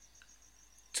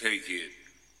Take it.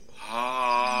 Higher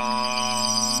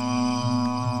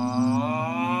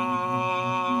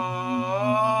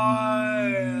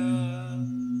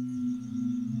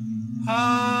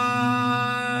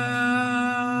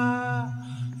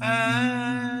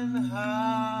and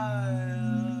higher.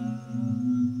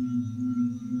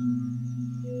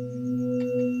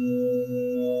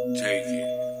 Take it.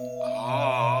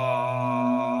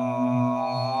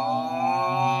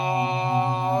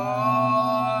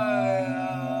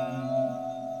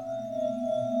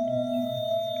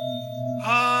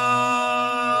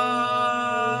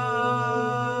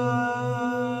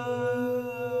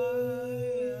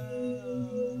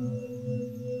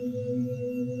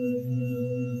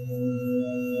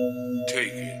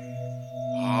 Take it.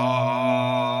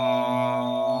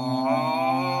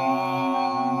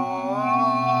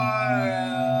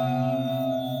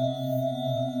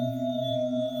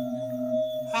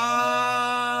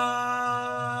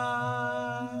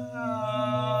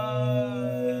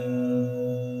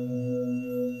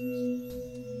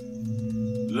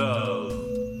 Love.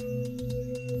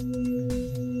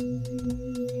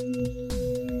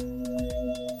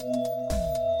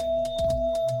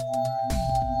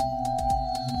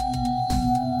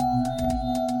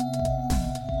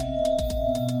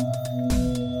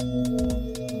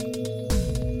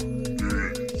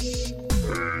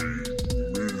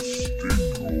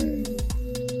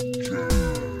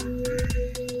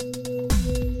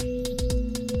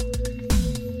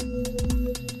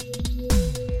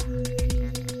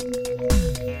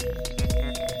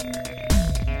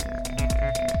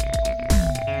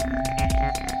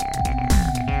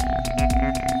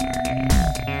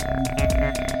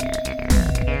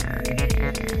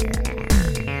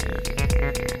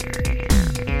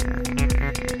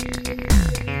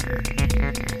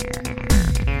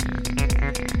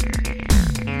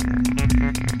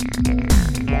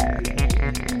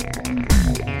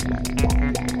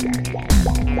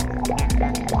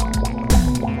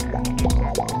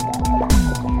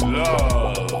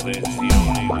 Love is the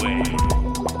only way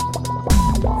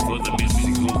for the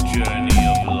mystical journey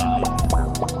of life.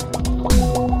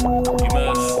 You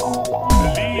must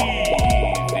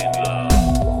believe in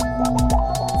love,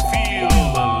 feel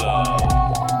the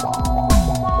love,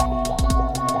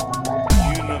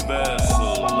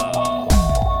 universal love.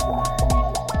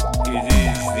 It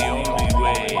is the only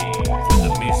way for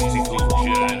the mystical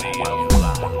journey of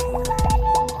life.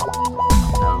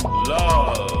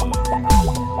 Love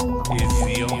is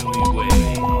the only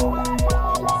way.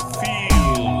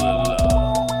 Feel the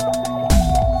love.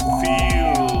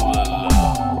 Feel the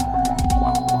love.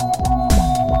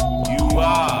 You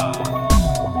are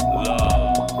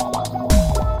love.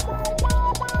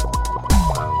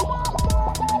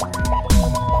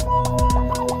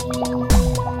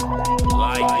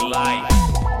 Like light,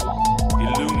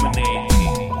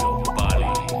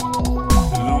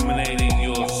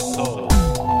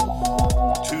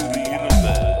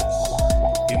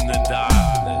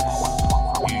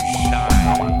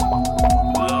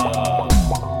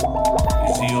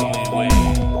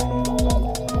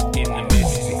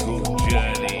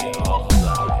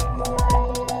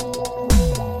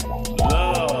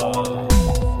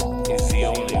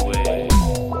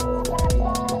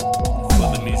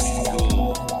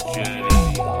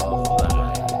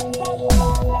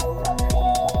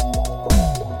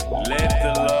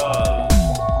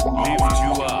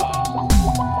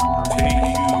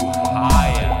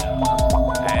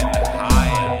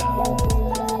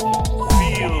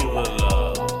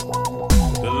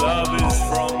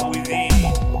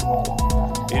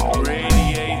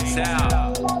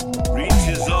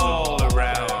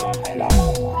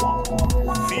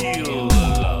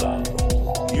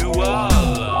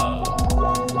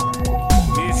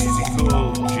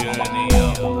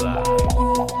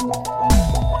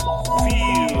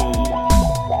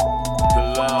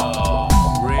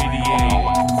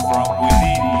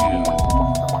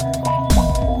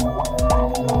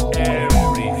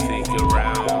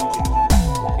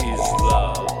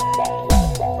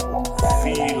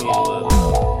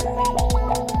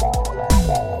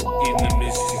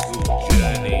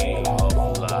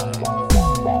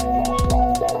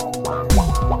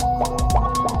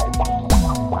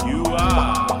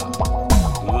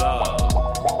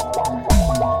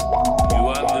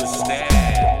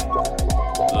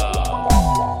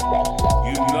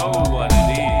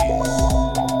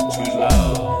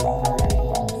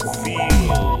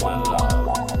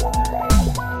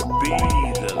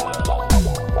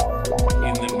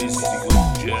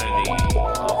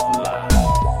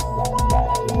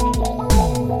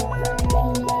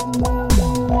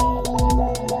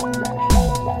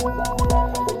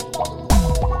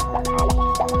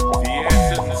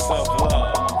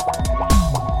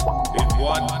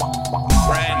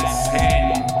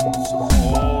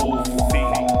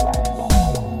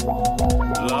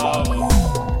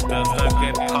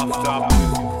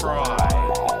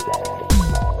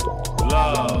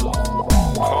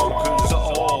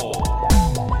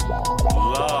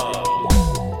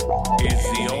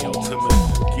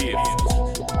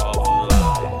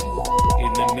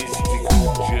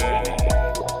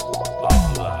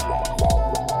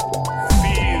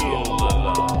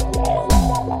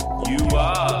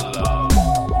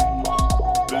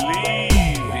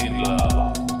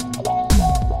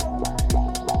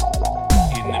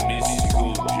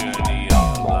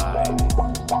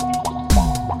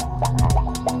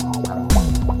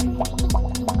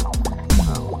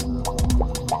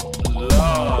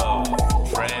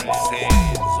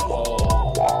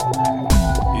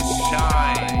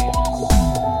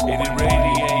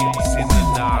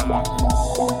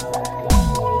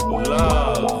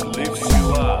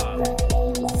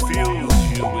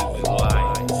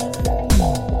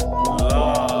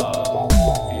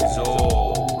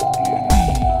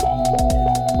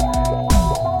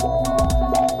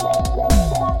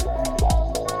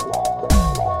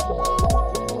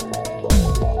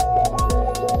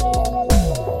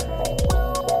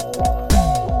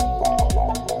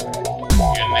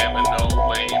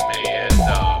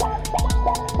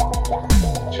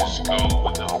 go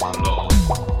with the flow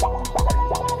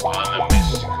on a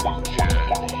mystical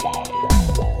journey.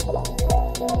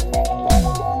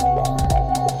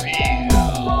 Feel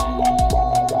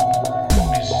the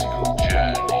mystical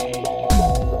journey.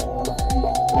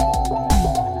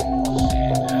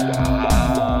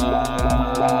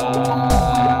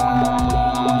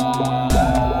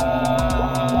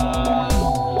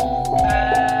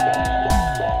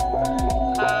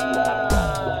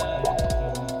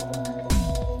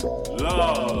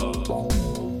 Love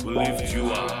will lift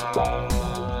you up.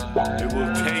 It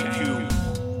will take you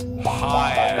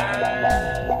higher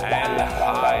and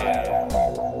higher.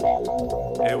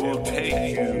 It will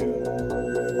take you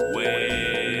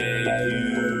where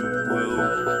you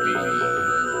will